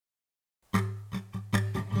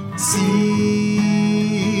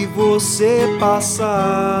Se você passar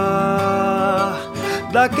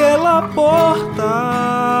daquela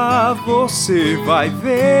porta, você vai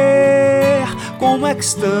ver como é que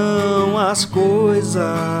estão as coisas.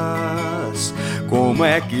 Como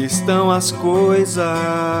é que estão as coisas?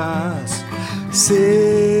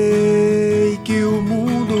 Sei que o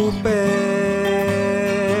mundo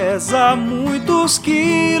pesa muitos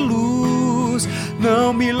quilos.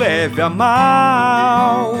 Não me leve a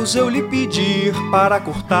mal se eu lhe pedir para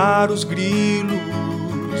cortar os grilos,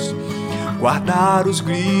 guardar os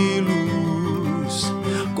grilos,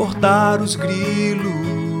 cortar os grilos,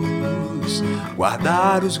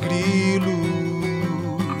 guardar os grilos.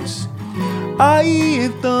 Aí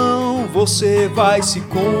então você vai se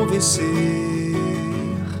convencer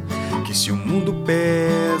que se o mundo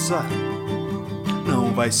pesa,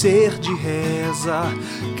 não vai ser de reza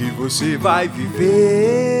que você vai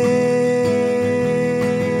viver.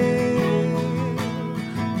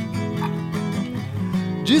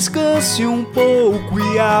 Descanse um pouco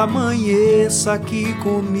e amanheça aqui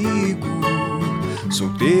comigo. Sou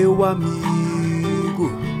teu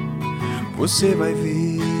amigo, você vai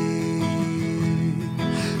ver.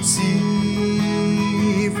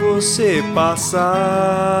 Se você passar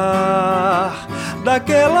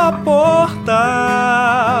daquela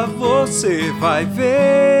porta, você vai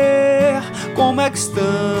ver como é que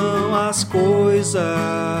estão as coisas.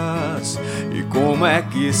 E como é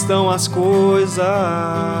que estão as coisas?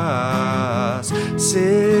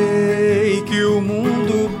 Sei que o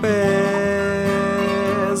mundo pesa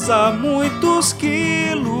muitos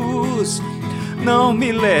quilos. Não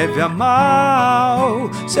me leve a mal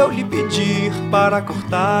se eu lhe pedir para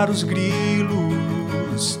cortar os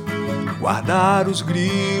grilos, guardar os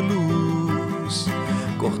grilos,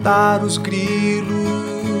 cortar os grilos,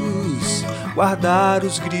 guardar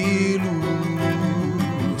os grilos.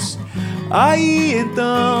 Aí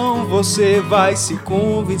então você vai se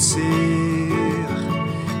convencer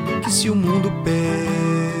que se o mundo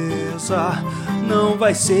pesa, não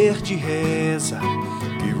vai ser de reza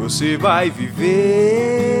que você vai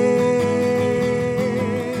viver.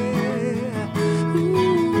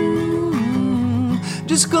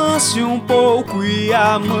 Descanse um pouco e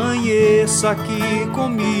amanheça aqui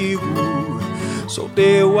comigo. Sou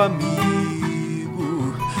teu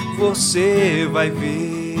amigo, você vai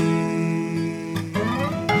ver.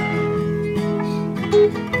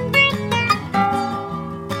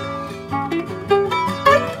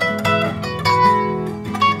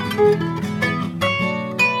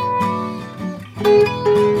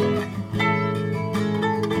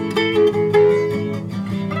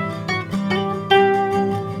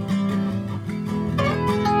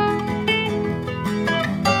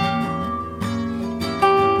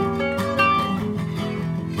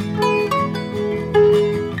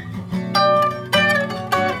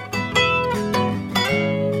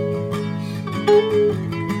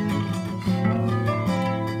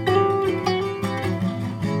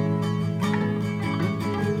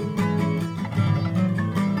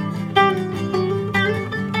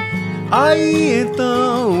 Aí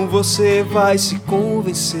então você vai se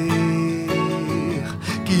convencer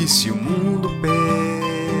que se o mundo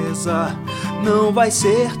pesa, não vai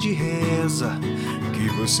ser de reza que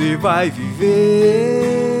você vai viver.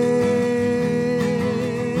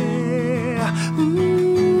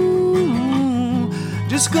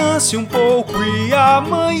 Descanse um pouco e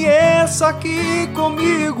amanheça aqui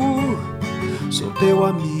comigo. Sou teu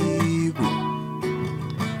amigo,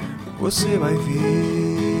 você vai ver.